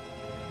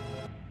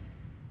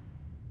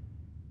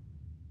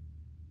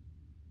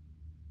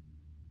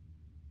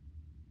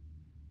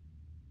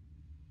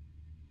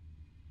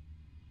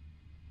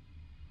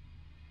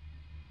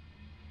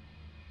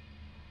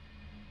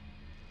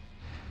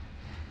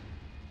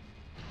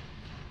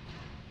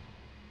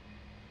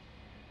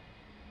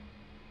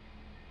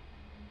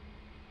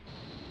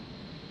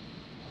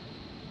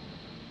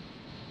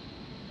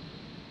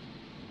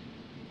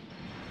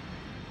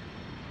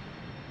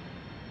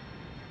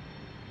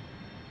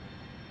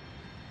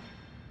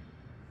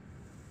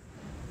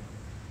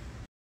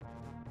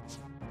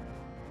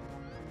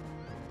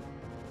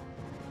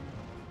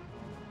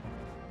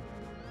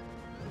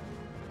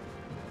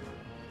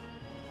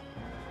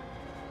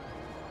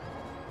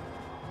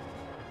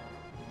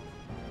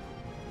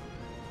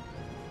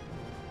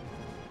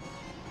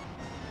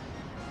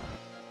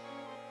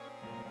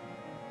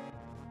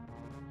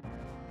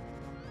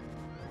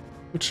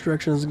 Which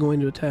direction is it going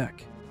to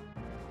attack?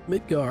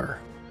 Midgar.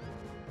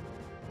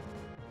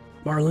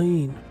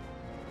 Marlene.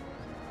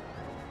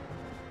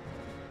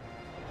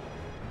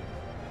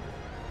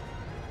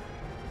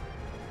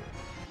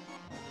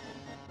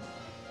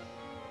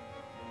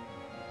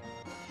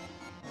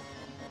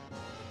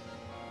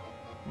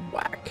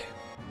 Whack.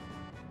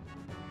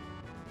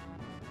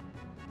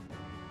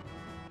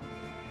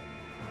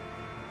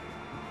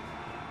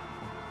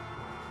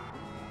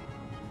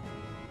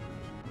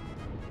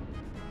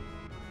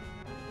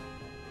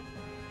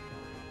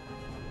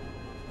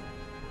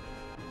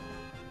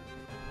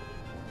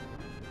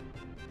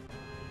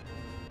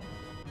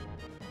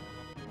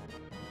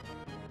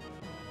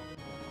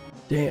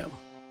 Damn.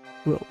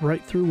 Went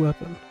right through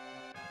weapon.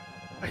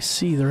 I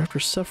see, they're after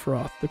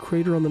Sephiroth, the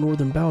crater on the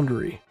northern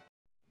boundary.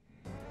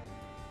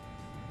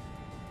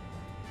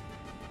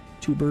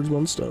 Two birds,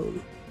 one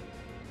stone.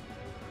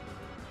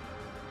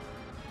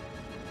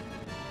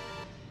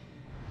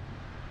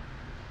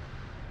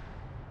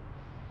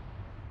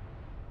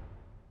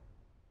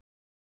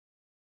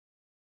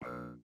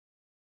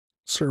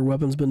 Sir,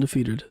 weapon's been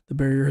defeated. The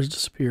barrier has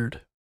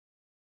disappeared.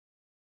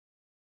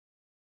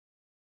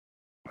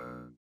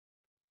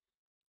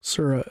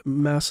 Sir, a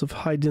massive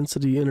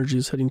high-density energy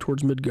is heading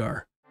towards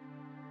Midgar.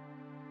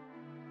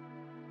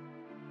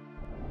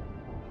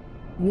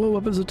 Whoa,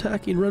 weapons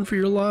attacking, run for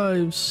your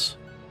lives.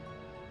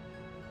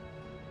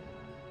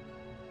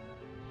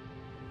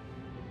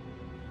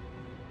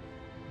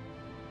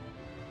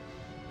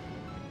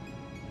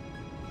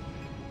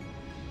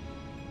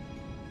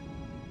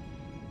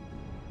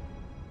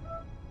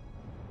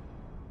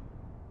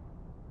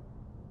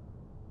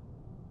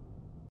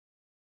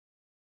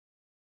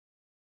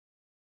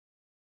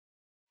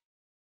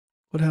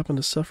 What happened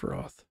to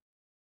Sephiroth?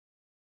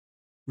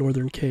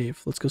 Northern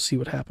Cave. Let's go see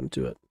what happened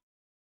to it.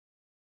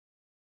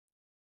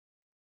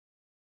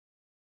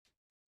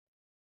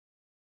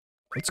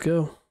 Let's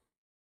go.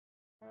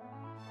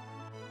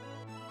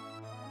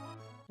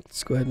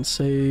 Let's go ahead and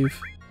save.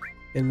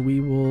 And we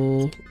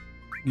will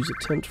use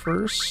a tent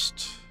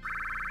first.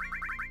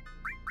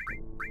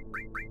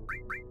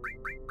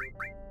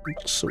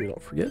 So we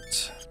don't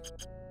forget.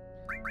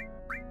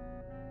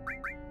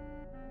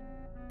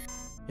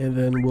 And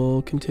then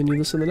we'll continue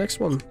this in the next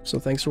one. So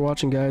thanks for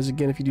watching, guys.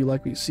 Again, if you do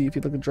like what you see, if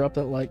you'd like to drop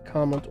that like,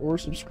 comment, or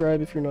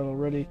subscribe if you're not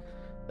already,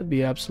 that'd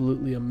be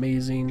absolutely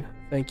amazing.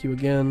 Thank you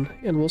again,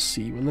 and we'll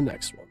see you in the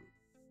next one.